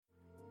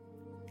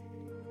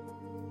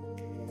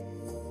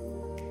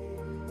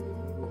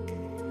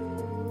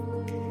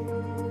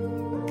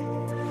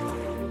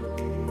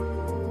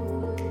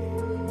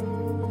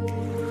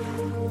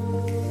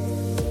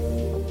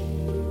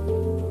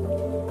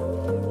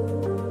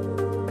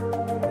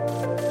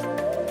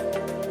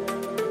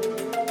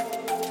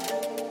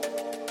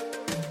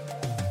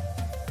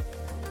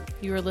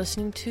You are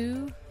listening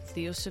to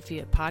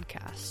Theosophia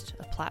Podcast,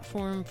 a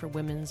platform for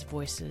women's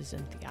voices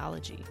in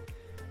theology,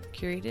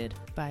 curated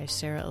by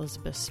Sarah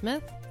Elizabeth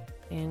Smith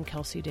and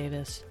Kelsey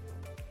Davis.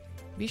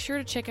 Be sure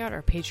to check out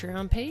our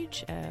Patreon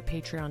page at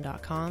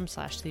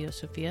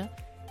patreon.com/Theosophia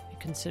and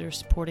consider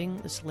supporting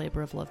this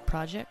labor of love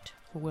project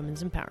for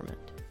women's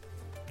empowerment.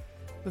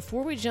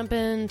 Before we jump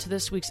into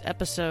this week's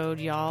episode,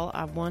 y'all,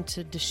 I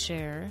wanted to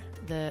share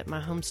that my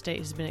home state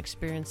has been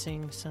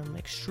experiencing some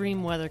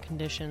extreme weather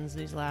conditions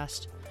these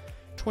last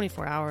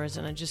 24 hours,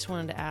 and I just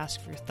wanted to ask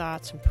for your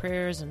thoughts and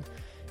prayers and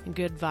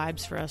good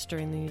vibes for us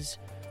during these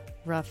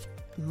rough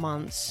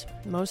months.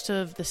 Most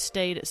of the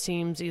state, it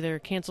seems, either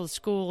canceled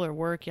school or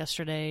work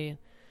yesterday,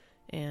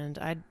 and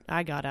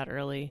I got out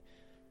early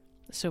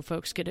so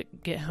folks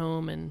get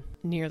home and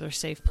near their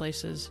safe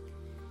places.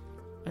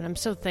 And I'm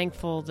so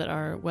thankful that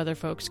our weather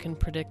folks can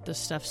predict this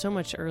stuff so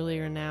much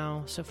earlier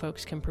now so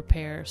folks can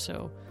prepare.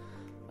 So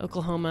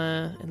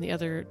Oklahoma and the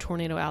other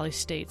Tornado Alley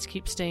states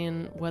keep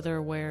staying weather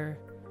aware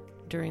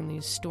during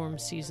these storm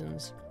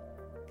seasons.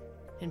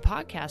 In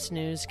podcast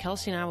news,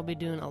 Kelsey and I will be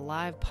doing a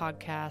live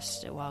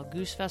podcast at Wild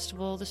Goose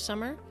Festival this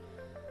summer.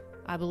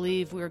 I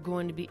believe we are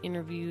going to be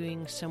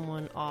interviewing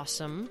someone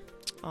awesome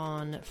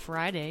on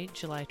Friday,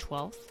 July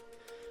 12th.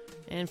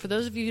 And for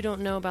those of you who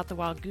don't know about the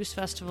Wild Goose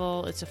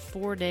Festival, it's a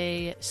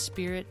 4-day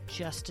spirit,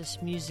 justice,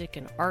 music,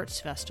 and arts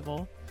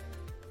festival.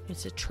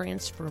 It's a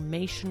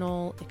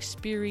transformational,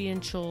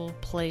 experiential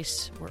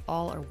place where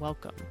all are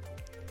welcome.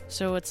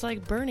 So it's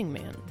like Burning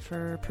Man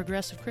for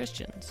progressive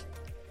Christians.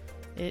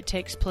 It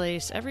takes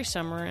place every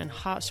summer in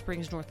Hot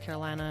Springs, North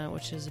Carolina,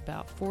 which is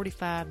about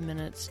 45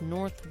 minutes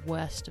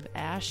northwest of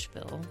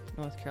Asheville,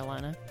 North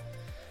Carolina.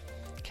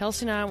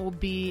 Kelsey and I will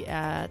be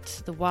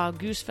at the Wild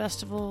Goose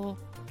Festival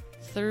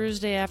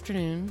Thursday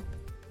afternoon,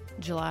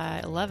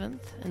 July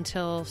 11th,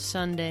 until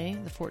Sunday,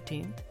 the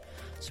 14th.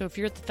 So if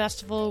you're at the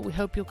festival, we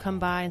hope you'll come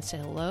by and say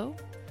hello.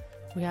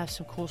 We have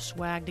some cool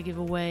swag to give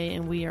away,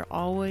 and we are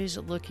always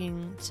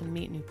looking to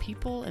meet new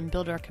people and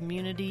build our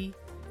community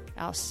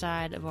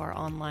outside of our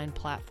online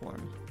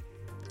platform.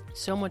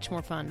 So much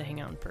more fun to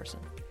hang out in person.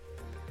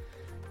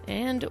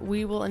 And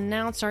we will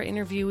announce our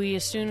interviewee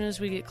as soon as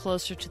we get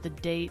closer to the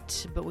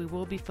date, but we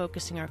will be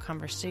focusing our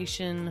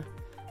conversation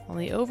on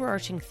the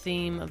overarching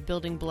theme of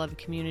building beloved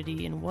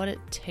community and what it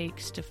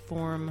takes to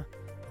form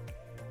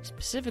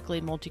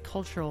specifically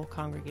multicultural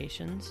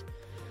congregations.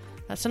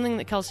 That's something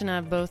that Kelsey and I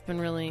have both been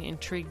really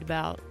intrigued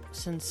about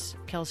since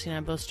Kelsey and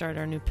I both started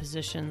our new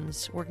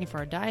positions working for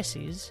our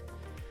diocese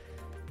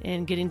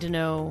and getting to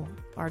know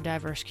our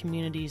diverse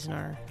communities and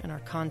our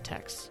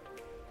contexts.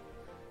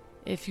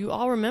 If you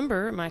all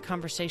remember my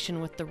conversation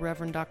with the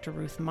Reverend Dr.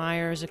 Ruth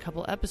Myers a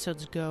couple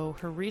episodes ago,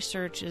 her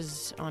research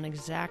is on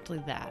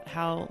exactly that,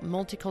 how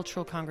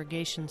multicultural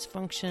congregations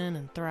function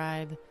and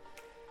thrive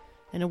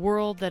in a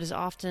world that is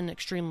often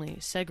extremely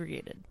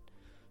segregated.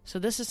 So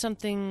this is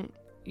something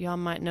y'all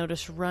might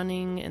notice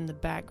running in the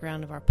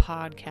background of our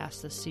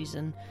podcast this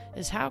season,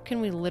 is how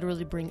can we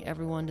literally bring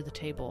everyone to the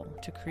table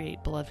to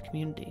create beloved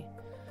community?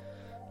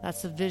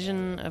 That's the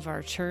vision of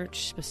our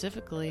church,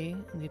 specifically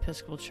the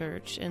Episcopal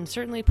Church, and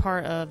certainly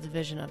part of the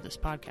vision of this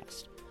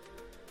podcast.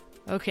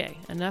 Okay,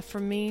 enough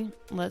from me.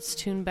 Let's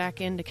tune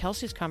back into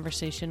Kelsey's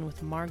conversation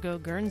with Margot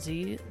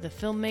Guernsey, the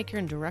filmmaker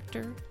and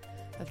director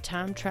of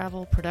Time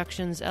Travel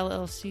Productions,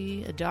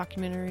 LLC, a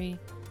documentary,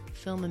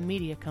 film, and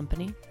media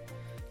company.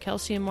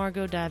 Kelsey and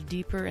Margot dive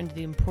deeper into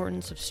the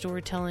importance of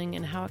storytelling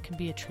and how it can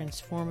be a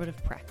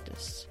transformative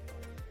practice.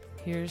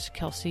 Here's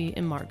Kelsey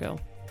and Margot.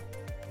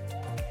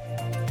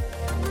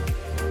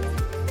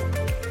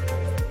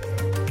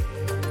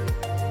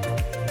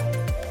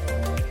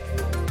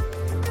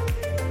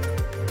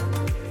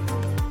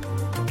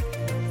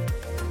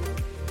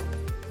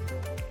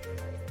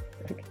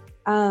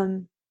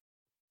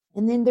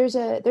 And then there's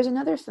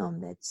another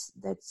film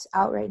that's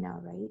out right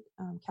now, right?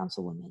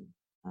 Councilwoman,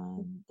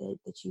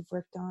 that you've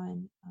worked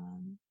on.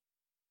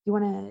 You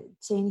want to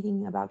say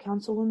anything about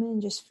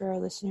Councilwoman, just for our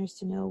listeners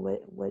to know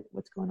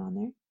what's going on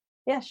there?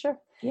 Yeah, sure.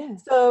 Yeah.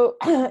 So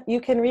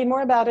you can read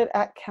more about it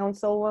at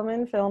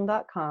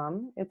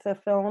councilwomanfilm.com. It's a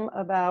film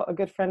about a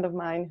good friend of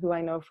mine who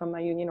I know from my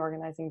union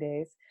organizing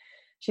days.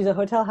 She's a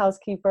hotel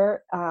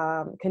housekeeper,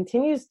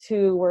 continues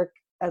to work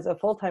as a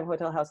full-time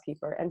hotel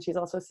housekeeper, and she's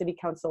also a city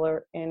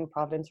councilor in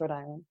Providence, Rhode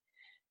Island.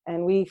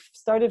 And we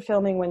started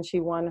filming when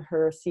she won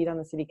her seat on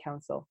the city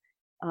council.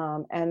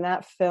 And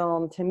that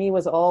film, to me,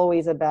 was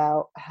always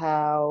about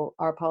how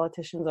our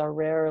politicians are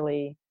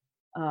rarely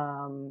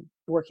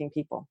working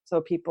people.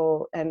 So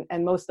people,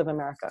 and most of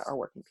America are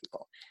working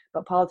people,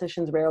 but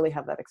politicians rarely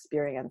have that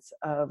experience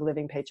of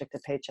living paycheck to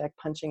paycheck,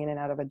 punching in and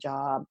out of a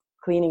job,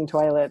 cleaning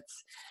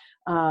toilets.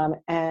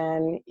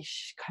 And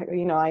she,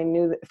 I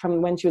knew that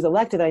from when she was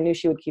elected, I knew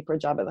she would keep her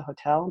job at the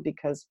hotel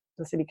because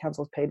the city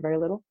council is paid very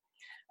little.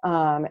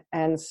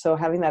 And so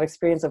having that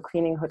experience of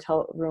cleaning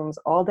hotel rooms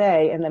all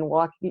day and then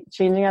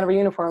changing out of a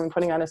uniform and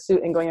putting on a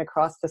suit and going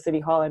across the city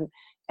hall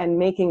and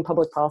making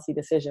public policy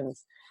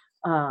decisions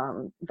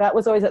That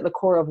was always at the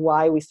core of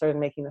why we started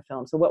making the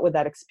film. So what would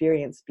that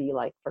experience be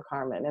like for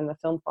Carmen? And the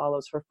film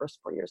follows her first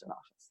 4 years in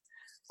office.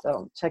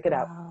 So check it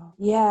out. Wow.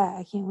 Yeah,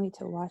 I can't wait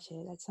to watch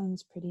it. That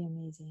sounds pretty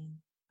amazing.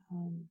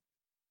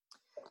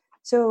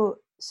 So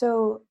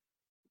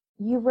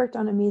you've worked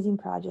on amazing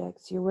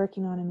projects. You're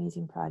working on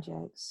amazing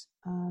projects.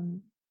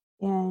 And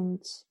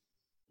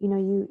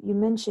you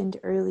mentioned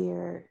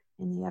earlier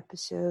in the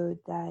episode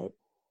that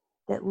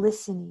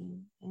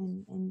listening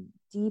and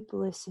deep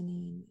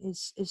listening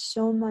is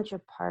so much a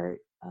part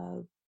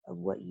of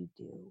what you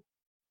do.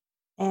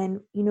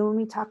 And when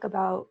we talk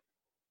about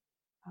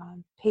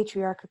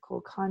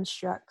patriarchal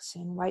constructs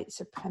and white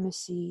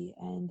supremacy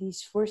and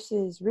these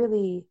forces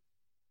really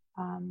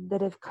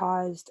that have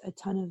caused a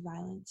ton of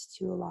violence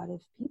to a lot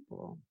of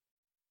people,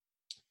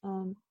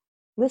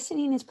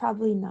 listening is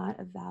probably not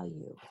a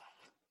value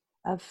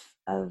of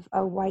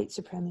a white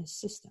supremacist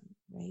system,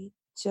 right?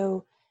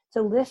 So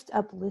to lift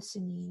up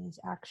listening is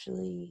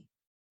actually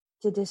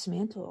to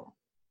dismantle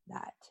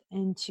that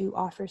and to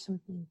offer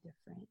something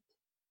different.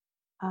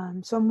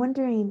 So I'm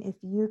wondering if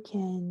you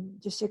can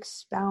just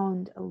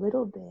expound a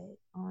little bit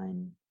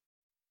on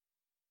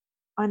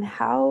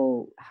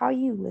how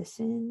you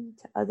listen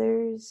to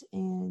others,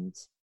 and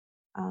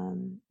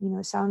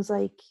it sounds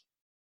like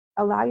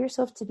allow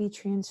yourself to be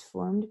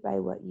transformed by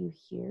what you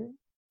hear,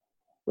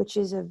 which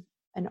is an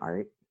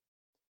art.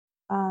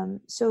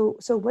 So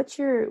what's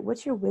your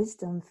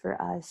wisdom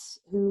for us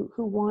who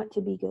want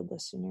to be good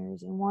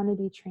listeners and want to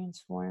be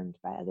transformed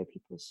by other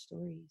people's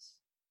stories?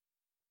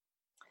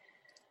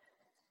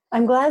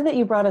 I'm glad that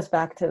you brought us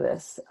back to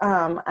this.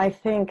 I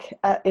think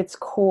at its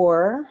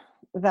core,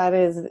 that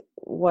is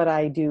what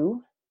I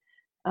do,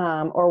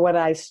 or what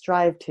I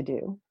strive to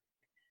do.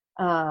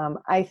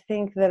 I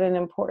think that an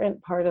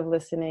important part of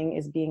listening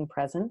is being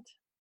present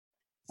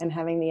and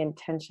having the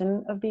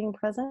intention of being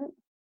present.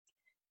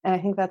 And I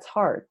think that's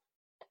hard.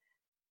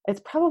 It's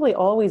probably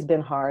always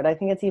been hard. I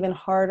think it's even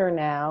harder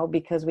now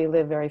because we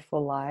live very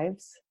full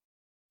lives,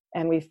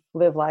 and we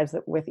live lives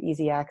with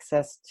easy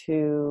access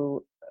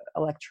to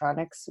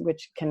electronics,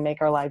 which can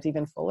make our lives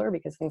even fuller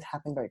because things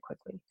happen very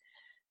quickly.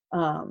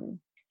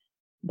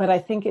 But I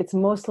think it's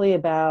mostly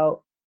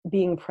about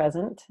being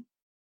present,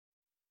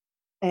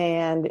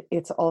 and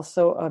it's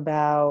also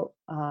about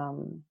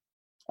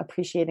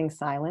appreciating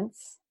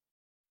silence.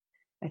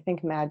 I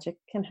think magic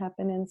can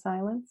happen in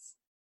silence.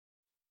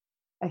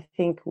 I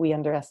think we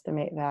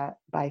underestimate that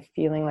by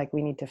feeling like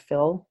we need to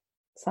fill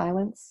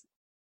silence.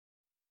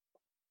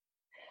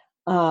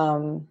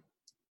 As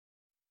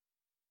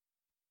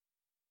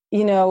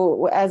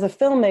a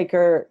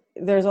filmmaker,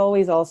 there's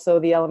always also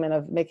the element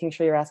of making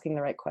sure you're asking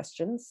the right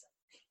questions,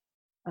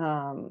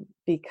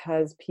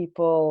 because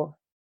people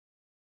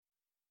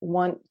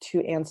want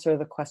to answer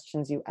the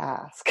questions you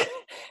ask.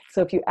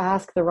 So if you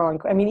ask the wrong,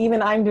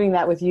 even I'm doing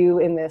that with you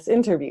in this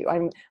interview.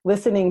 I'm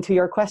listening to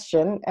your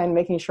question and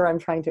making sure I'm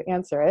trying to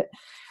answer it.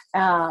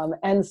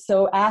 And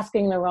so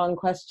asking the wrong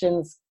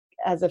questions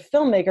as a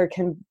filmmaker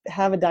can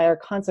have a dire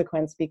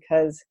consequence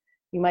because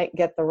you might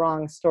get the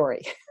wrong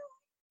story.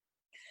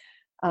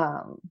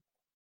 But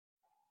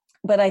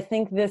I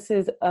think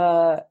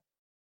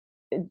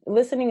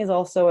listening is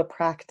also a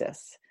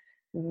practice.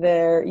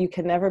 You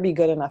can never be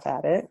good enough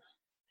at it.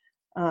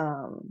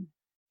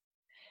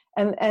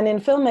 And in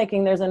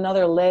filmmaking, there's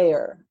another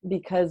layer,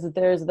 because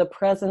there's the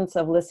presence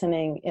of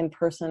listening in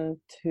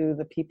person to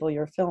the people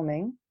you're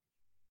filming.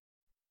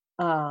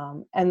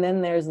 And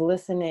then there's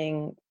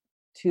listening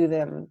to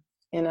them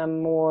in a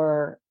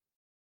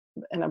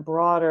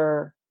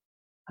broader,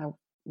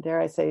 dare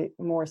I say,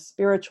 more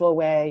spiritual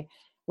way,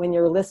 when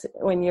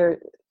you're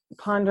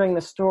pondering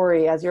the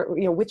story as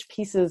which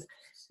pieces,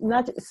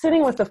 not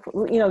sitting with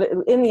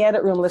in the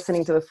edit room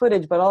listening to the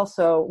footage, but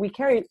also we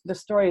carry the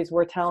stories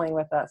we're telling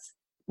with us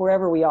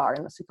wherever we are,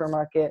 in the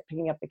supermarket,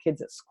 picking up the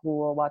kids at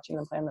school, watching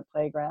them play on the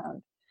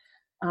playground.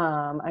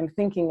 I'm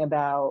thinking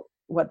about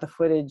what the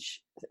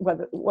footage,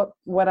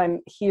 what I'm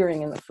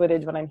hearing in the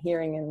footage, what I'm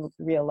hearing in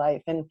real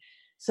life. And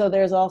so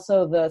there's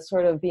also the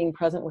sort of being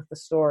present with the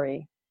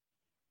story.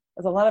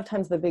 Because a lot of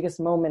times the biggest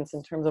moments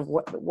in terms of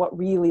what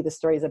really the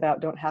story is about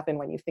don't happen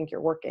when you think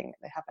you're working.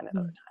 They happen at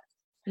other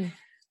times.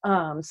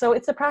 So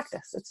it's a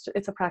practice.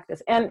 It's a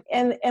practice. And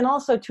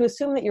also to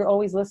assume that you're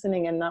always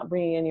listening and not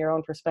bringing in your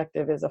own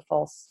perspective is a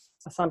false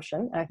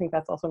assumption. And I think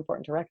that's also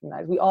important to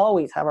recognize. We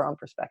always have our own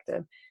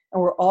perspective,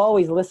 and we're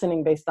always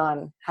listening based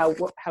on how we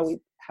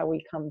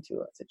come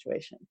to a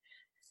situation.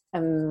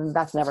 And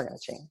that's never going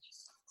to change.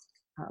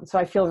 So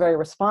I feel very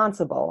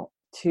responsible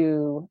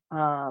to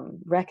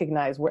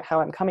recognize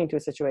how I'm coming to a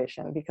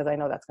situation, because I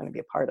know that's going to be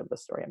a part of the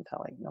story I'm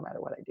telling, no matter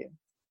what I do.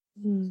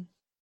 Mm.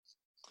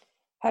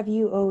 Have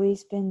you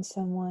always been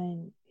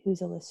someone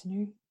who's a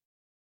listener?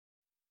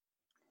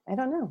 I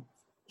don't know.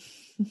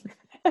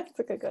 That's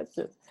a good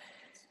question.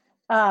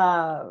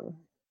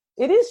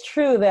 It is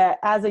true that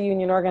as a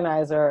union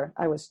organizer,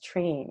 I was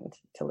trained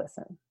to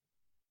listen.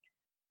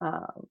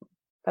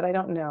 But I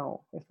don't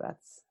know if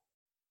that's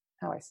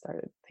how I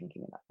started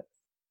thinking about this.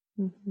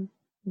 Mm-hmm.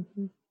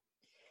 Mm-hmm.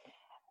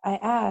 I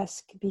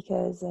ask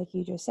because, like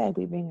you just said,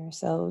 we bring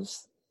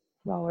ourselves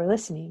while we're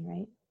listening,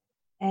 right?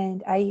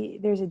 And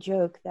there's a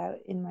joke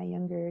that in my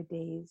younger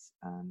days,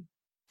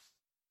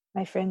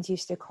 my friends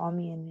used to call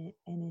me an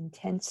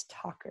intense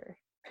talker.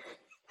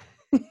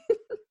 So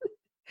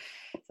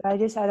I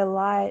just had a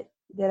lot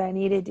that I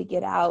needed to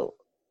get out,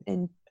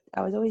 and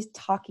I was always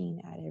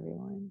talking at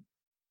everyone.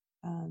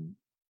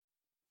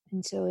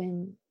 And so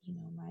in,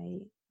 my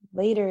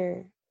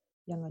later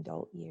young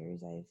adult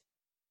years, I've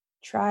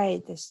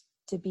tried this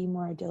to be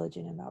more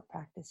diligent about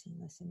practicing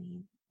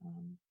listening.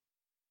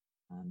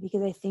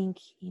 Because I think,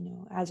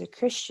 as a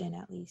Christian,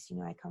 at least,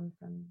 I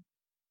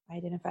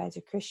identify as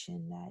a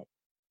Christian, that,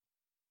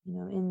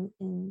 in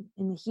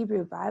the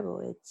Hebrew Bible,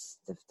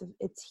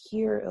 it's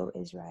 "Hear, O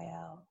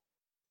Israel,"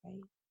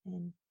 right?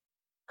 And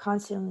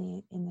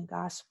constantly in the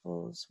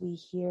Gospels, we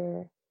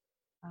hear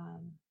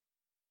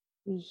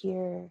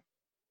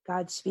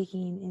God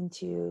speaking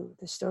into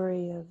the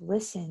story of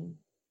listen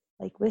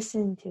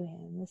to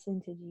him,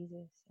 listen to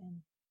Jesus.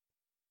 And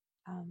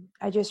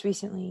I just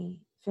recently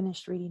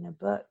finished reading a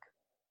book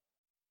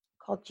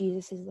called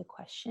Jesus is the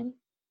Question,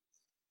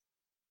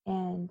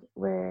 and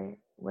where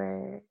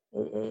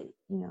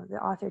the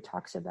author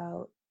talks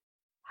about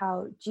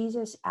how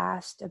Jesus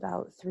asked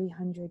about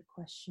 300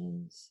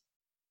 questions,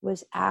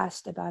 was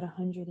asked about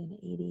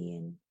 180,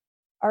 and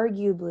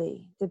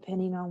arguably,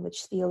 depending on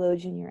which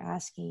theologian you're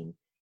asking,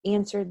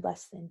 answered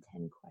less than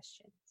 10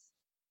 questions.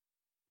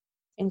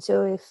 And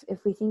so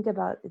if we think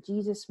about the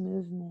Jesus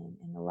movement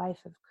and the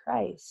life of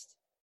Christ,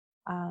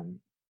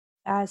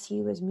 as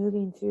he was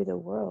moving through the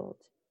world,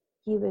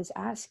 he was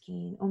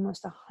asking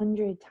almost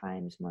 100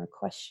 times more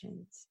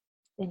questions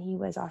than he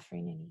was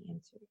offering any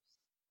answers.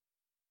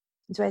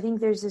 And so I think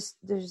there's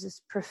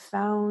this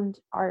profound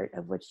art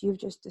of what you've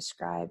just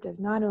described, of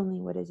not only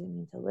what does it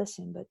mean to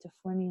listen, but to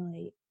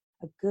formulate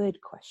a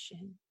good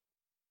question.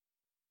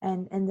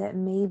 And that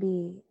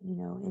maybe,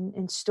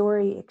 in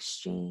story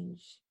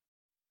exchange,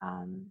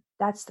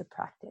 that's the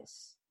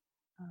practice,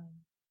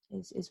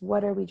 is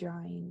what are we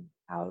drawing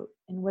out,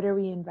 and what are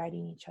we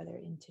inviting each other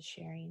into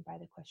sharing by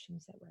the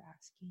questions that we're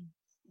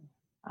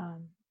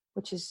asking,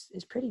 which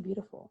is pretty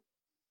beautiful.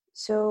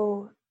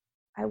 So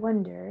I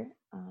wonder,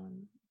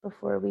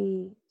 before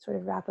we sort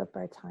of wrap up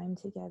our time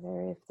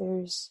together, if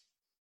there's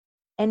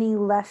any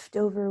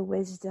leftover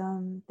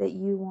wisdom that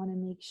you want to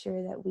make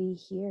sure that we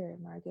hear,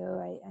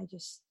 Margot.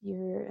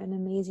 You're an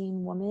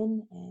amazing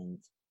woman, and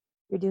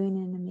you're doing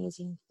an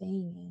amazing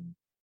thing, and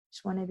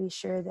just want to be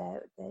sure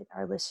that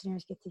our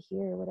listeners get to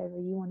hear whatever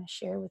you want to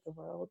share with the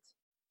world.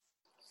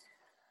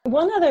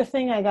 One other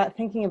thing I got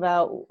thinking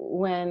about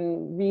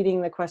when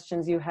reading the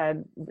questions you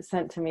had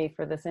sent to me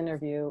for this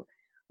interview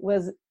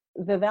was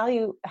the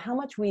value, how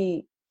much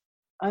we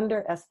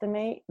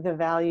underestimate the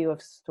value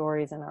of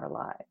stories in our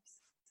lives.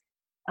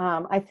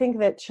 I think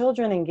that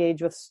children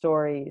engage with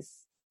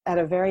stories at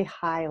a very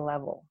high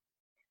level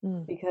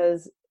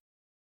because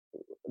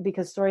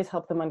stories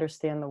help them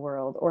understand the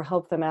world, or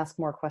help them ask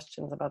more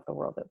questions about the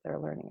world that they're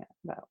learning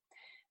about.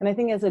 And I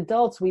think as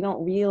adults, we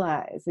don't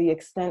realize the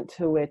extent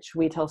to which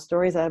we tell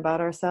stories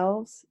about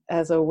ourselves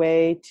as a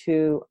way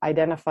to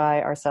identify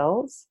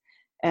ourselves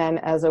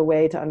and as a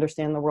way to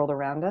understand the world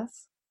around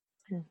us.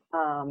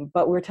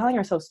 But we're telling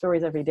ourselves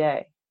stories every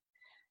day.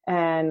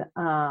 And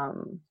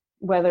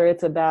whether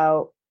it's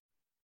about,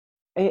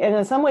 and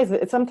in some ways,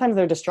 sometimes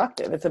they're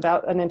destructive. It's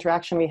about an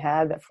interaction we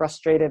had that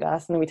frustrated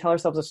us, and then we tell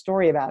ourselves a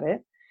story about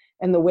it.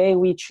 And the way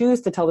we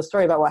choose to tell the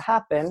story about what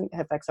happened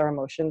affects our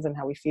emotions and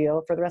how we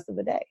feel for the rest of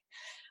the day.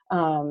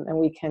 And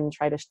we can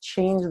try to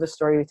change the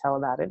story we tell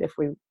about it if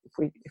we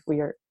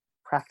are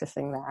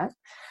practicing that.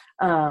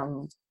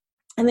 And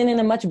then in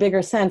a much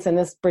bigger sense, and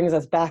this brings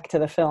us back to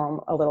the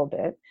film a little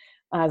bit,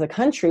 as a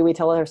country, we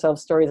tell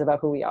ourselves stories about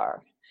who we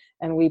are.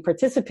 And we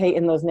participate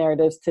in those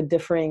narratives to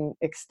differing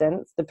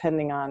extents,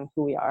 depending on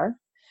who we are.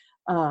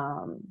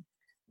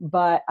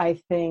 But I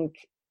think,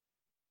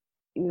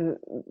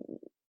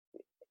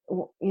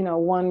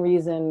 one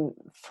reason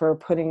for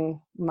putting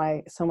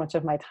so much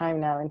of my time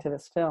now into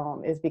this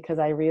film is because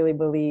I really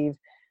believe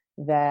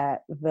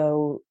that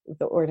the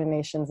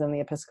ordinations in the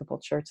Episcopal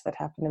Church that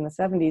happened in the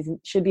 70s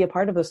should be a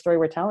part of the story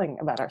we're telling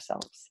about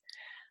ourselves,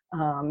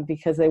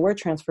 because they were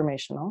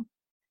transformational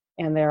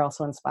and they're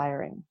also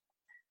inspiring.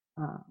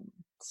 And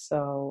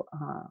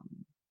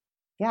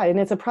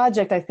it's a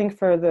project, I think,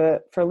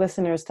 for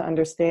listeners to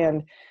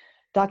understand.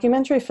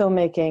 Documentary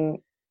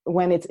filmmaking,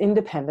 when it's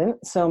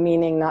independent, so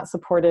meaning not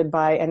supported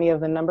by any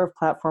of the number of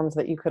platforms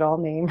that you could all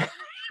name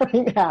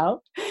right now,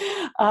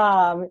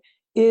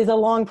 is a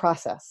long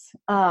process.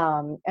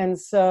 And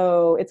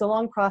so it's a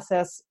long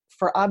process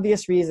for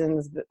obvious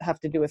reasons that have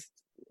to do with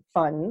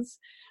funds.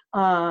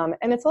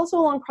 And it's also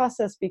a long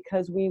process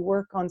because we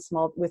work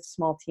with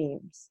small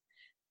teams.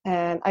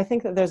 And I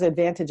think that there's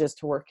advantages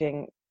to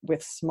working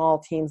with small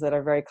teams that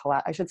are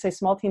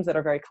small teams that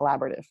are very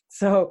collaborative.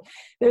 So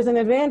there's an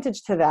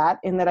advantage to that,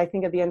 in that I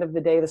think at the end of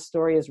the day, the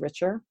story is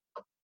richer,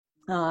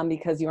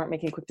 because you aren't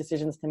making quick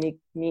decisions to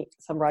meet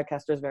some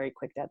broadcasters' very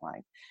quick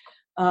deadline.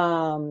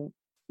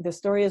 the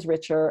story is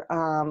richer,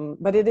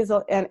 but it is,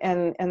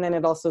 and then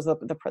it also is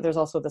there's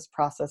also this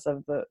process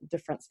of the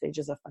different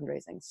stages of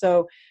fundraising.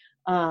 So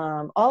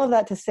all of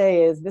that to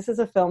say is this is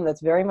a film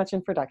that's very much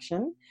in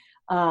production.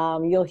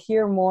 You'll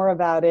hear more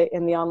about it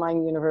in the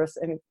online universe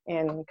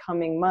in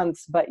coming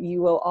months, but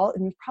you will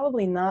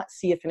probably not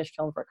see a finished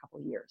film for a couple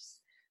of years.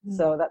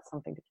 So that's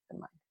something to keep in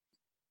mind.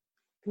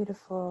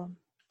 Beautiful.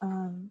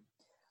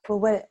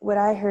 Well, what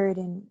I heard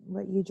and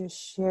what you just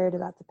shared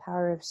about the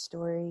power of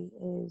story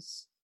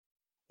is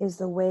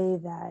the way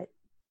that,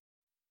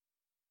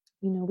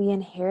 we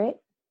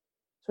inherit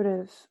sort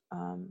of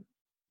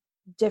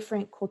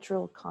different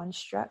cultural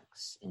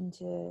constructs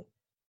into,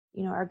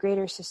 our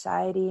greater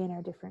society, and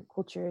our different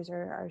cultures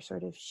are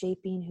sort of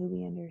shaping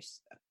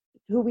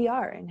who we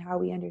are and how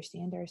we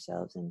understand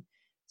ourselves. And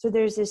so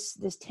there's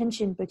this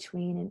tension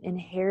between an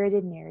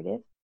inherited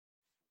narrative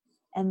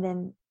and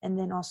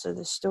then also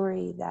the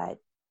story that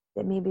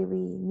maybe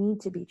we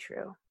need to be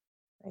true,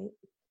 right?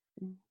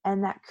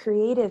 And that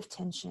creative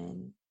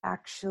tension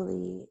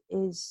actually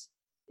is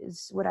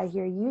what I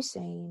hear you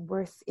saying,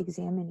 worth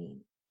examining.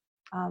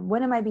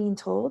 What am I being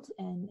told,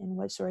 and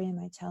what story am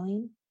I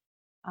telling?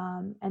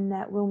 And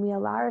that when we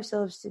allow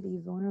ourselves to be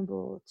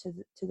vulnerable to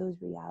those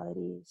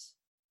realities,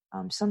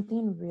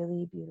 something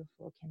really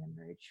beautiful can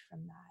emerge from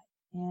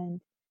that.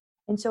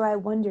 And so I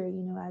wonder,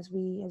 as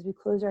we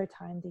close our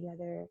time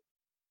together,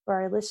 for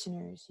our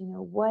listeners,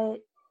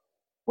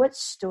 what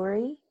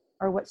story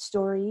or what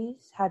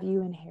stories have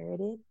you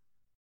inherited?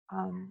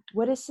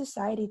 What is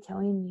society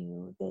telling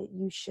you that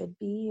you should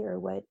be, or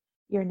what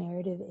your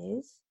narrative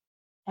is?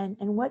 And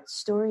what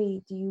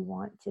story do you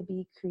want to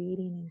be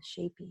creating and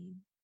shaping?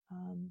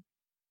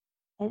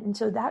 And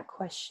so that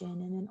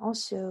question, and then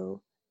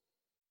also,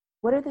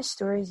 what are the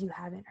stories you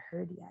haven't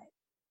heard yet?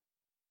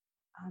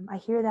 I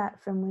hear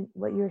that from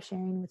what you're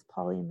sharing with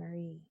Polly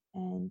Marie,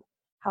 and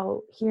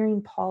how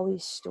hearing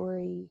Polly's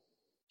story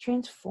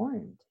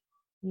transformed,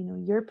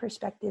 your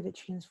perspective. It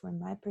transformed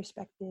my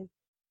perspective.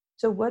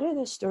 So what are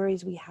the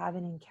stories we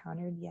haven't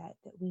encountered yet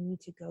that we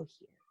need to go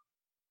hear?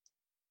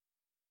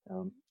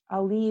 So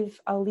I'll leave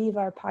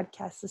our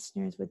podcast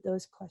listeners with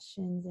those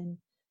questions. And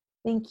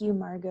thank you,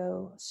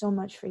 Margot, so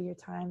much for your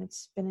time.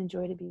 It's been a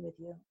joy to be with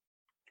you.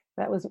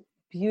 That was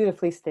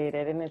beautifully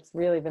stated, and it's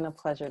really been a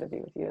pleasure to be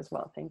with you as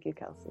well. Thank you,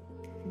 Kelsey.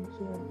 Thank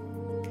you.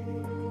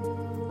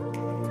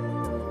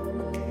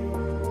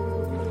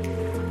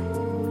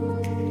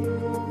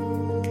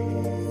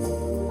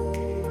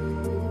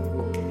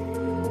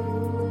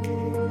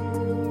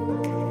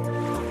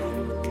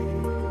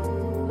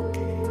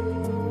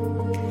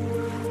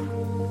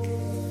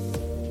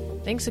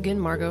 Thanks again,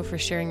 Margot, for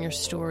sharing your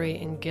story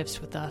and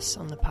gifts with us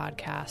on the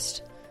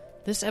podcast.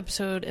 This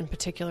episode in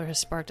particular has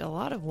sparked a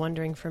lot of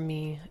wondering for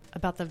me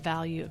about the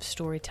value of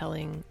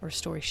storytelling or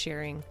story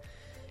sharing.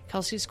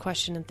 Kelsey's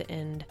question at the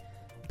end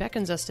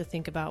beckons us to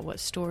think about what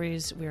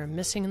stories we are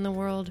missing in the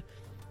world,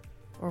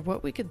 or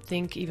what we could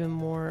think even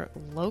more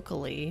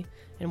locally,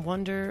 and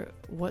wonder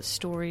what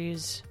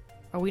stories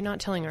are we not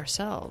telling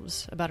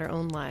ourselves about our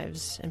own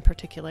lives in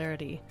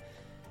particularity.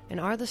 And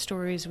are the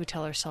stories we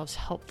tell ourselves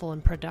helpful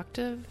and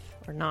productive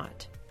or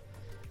not?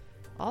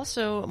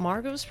 Also,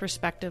 Margot's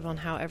perspective on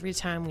how every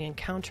time we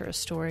encounter a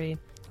story,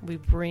 we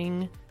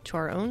bring to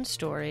our own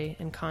story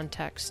and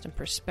context and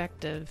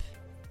perspective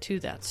to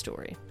that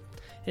story.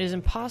 It is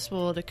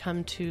impossible to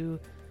come to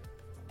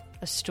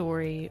a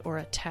story or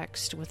a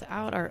text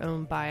without our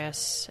own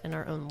bias and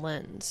our own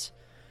lens.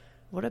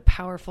 What a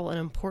powerful and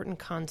important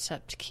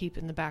concept to keep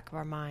in the back of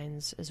our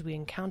minds as we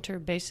encounter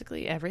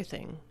basically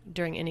everything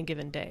during any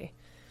given day.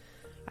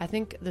 I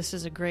think this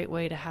is a great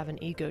way to have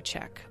an ego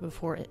check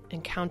before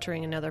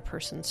encountering another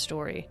person's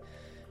story.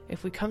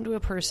 If we come to a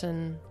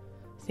person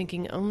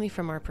thinking only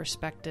from our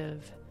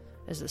perspective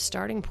as the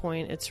starting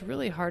point, it's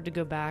really hard to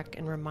go back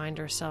and remind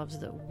ourselves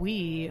that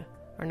we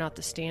are not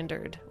the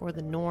standard or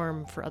the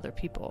norm for other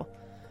people.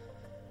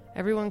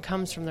 Everyone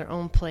comes from their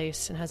own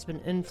place and has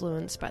been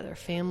influenced by their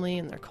family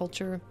and their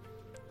culture.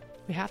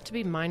 We have to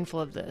be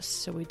mindful of this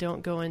so we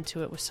don't go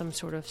into it with some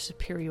sort of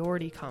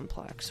superiority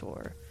complex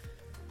or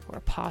a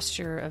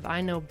posture of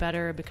I know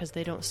better because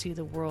they don't see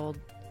the world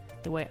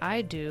the way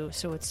I do,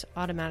 so it's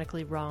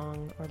automatically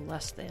wrong or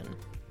less than.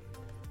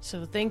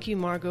 So thank you,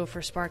 Margot,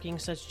 for sparking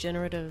such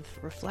generative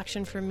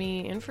reflection for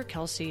me and for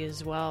Kelsey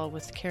as well,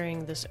 with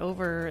carrying this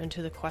over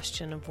into the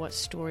question of what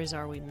stories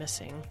are we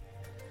missing.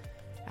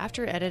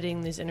 After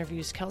editing these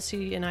interviews,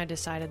 Kelsey and I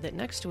decided that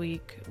next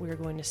week we were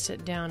going to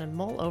sit down and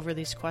mull over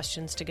these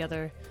questions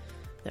together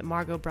that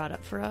Margot brought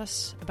up for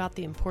us about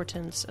the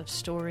importance of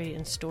story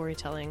and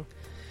storytelling.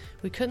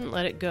 We couldn't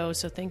let it go,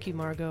 so thank you,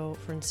 Margot,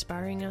 for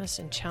inspiring us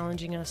and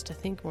challenging us to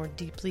think more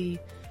deeply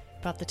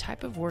about the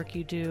type of work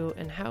you do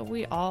and how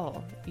we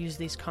all use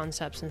these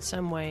concepts in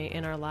some way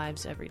in our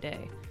lives every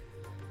day.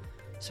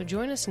 So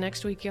join us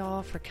next week,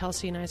 y'all, for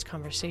Kelsey and I's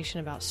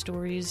conversation about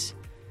stories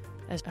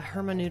as a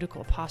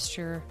hermeneutical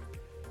posture,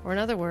 or in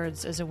other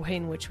words, as a way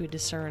in which we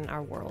discern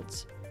our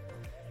worlds.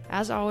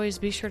 As always,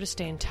 be sure to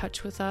stay in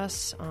touch with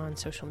us on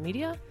social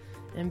media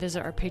and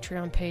visit our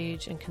Patreon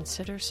page and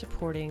consider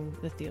supporting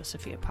the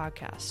Theosophia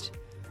podcast.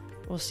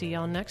 We'll see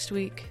y'all next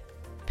week.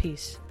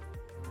 Peace.